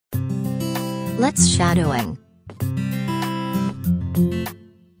Let's shadowing.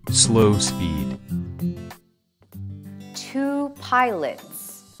 Slow speed. Two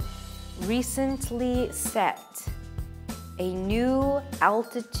pilots recently set a new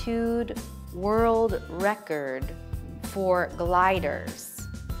altitude world record for gliders.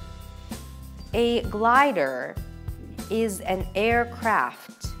 A glider is an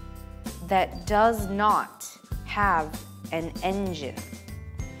aircraft that does not have an engine.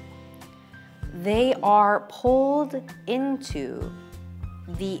 They are pulled into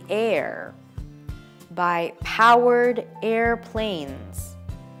the air by powered airplanes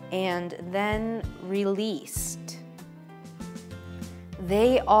and then released.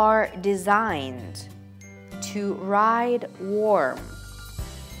 They are designed to ride warm,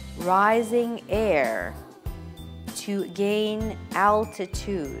 rising air to gain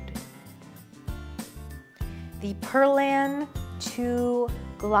altitude. The Perlan 2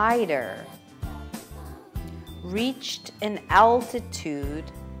 glider reached an altitude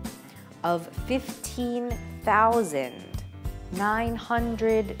of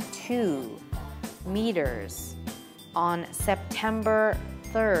 15,902 meters on September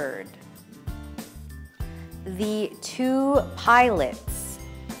 3rd. The two pilots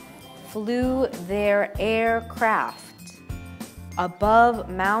flew their aircraft above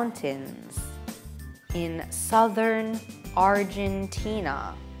mountains in southern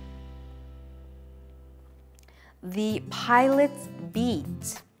Argentina. The pilots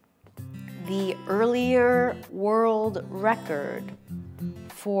beat the earlier world record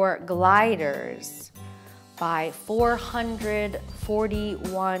for gliders by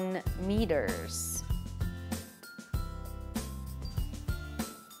 441 meters.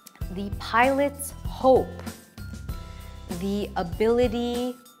 The pilots hope the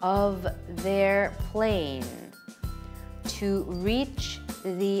ability of their plane to reach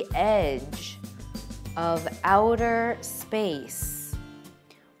the edge of outer space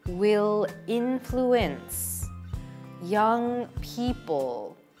will influence young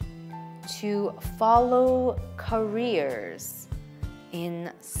people to follow careers in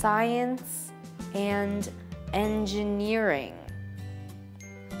science and engineering.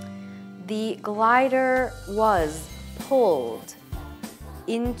 The glider was pulled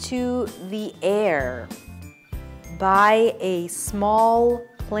into the air by a small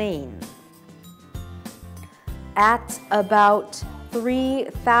plane. At about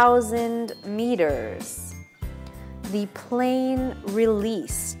 3,000 meters, the plane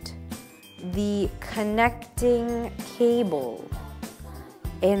released the connecting cable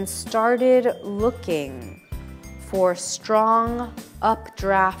and started looking for strong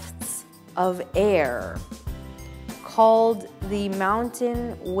updrafts of air, called the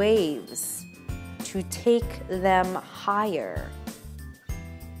mountain waves, to take them higher.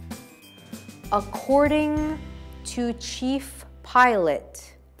 According to Chief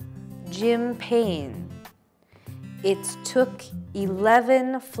Pilot Jim Payne, it took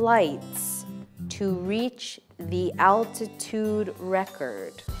 11 flights to reach the altitude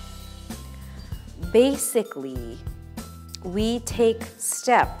record. Basically, we take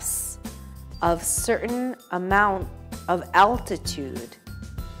steps of certain amount of altitude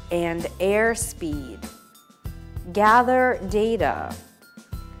and airspeed, gather data,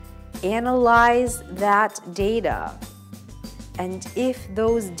 analyze that data, and if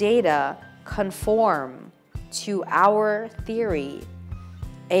those data conform to our theory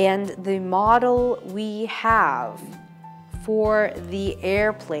and the model we have for the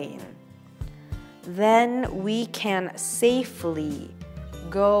airplane, then we can safely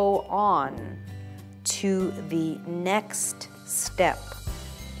go on to the next step.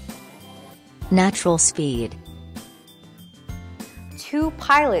 Natural speed. Two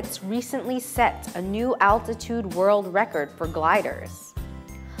pilots recently set a new altitude world record for gliders.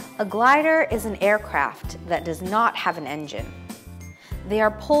 A glider is an aircraft that does not have an engine. They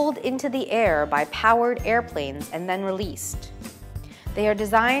are pulled into the air by powered airplanes and then released. They are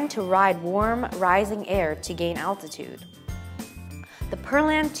designed to ride warm, rising air to gain altitude. The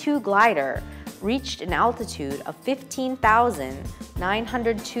Perlan 2 glider reached an altitude of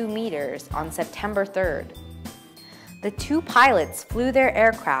 15,902 meters on September 3rd. The two pilots flew their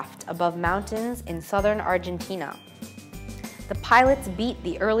aircraft above mountains in southern Argentina. The pilots beat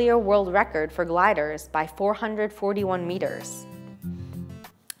the earlier world record for gliders by 441 meters.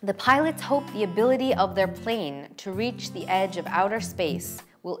 The pilots hope the ability of their plane to reach the edge of outer space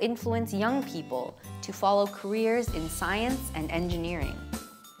will influence young people to follow careers in science and engineering.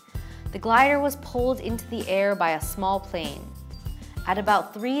 The glider was pulled into the air by a small plane. At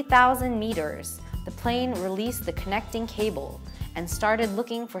about 3,000 meters, the plane released the connecting cable and started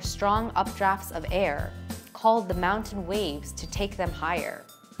looking for strong updrafts of air, called the mountain waves, to take them higher.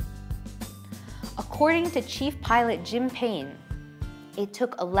 According to Chief Pilot Jim Payne, it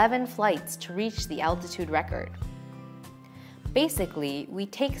took 11 flights to reach the altitude record. Basically, we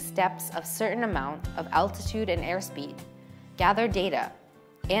take steps of certain amount of altitude and airspeed, gather data,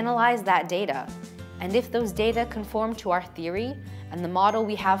 analyze that data, and if those data conform to our theory and the model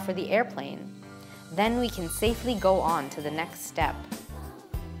we have for the airplane, then we can safely go on to the next step.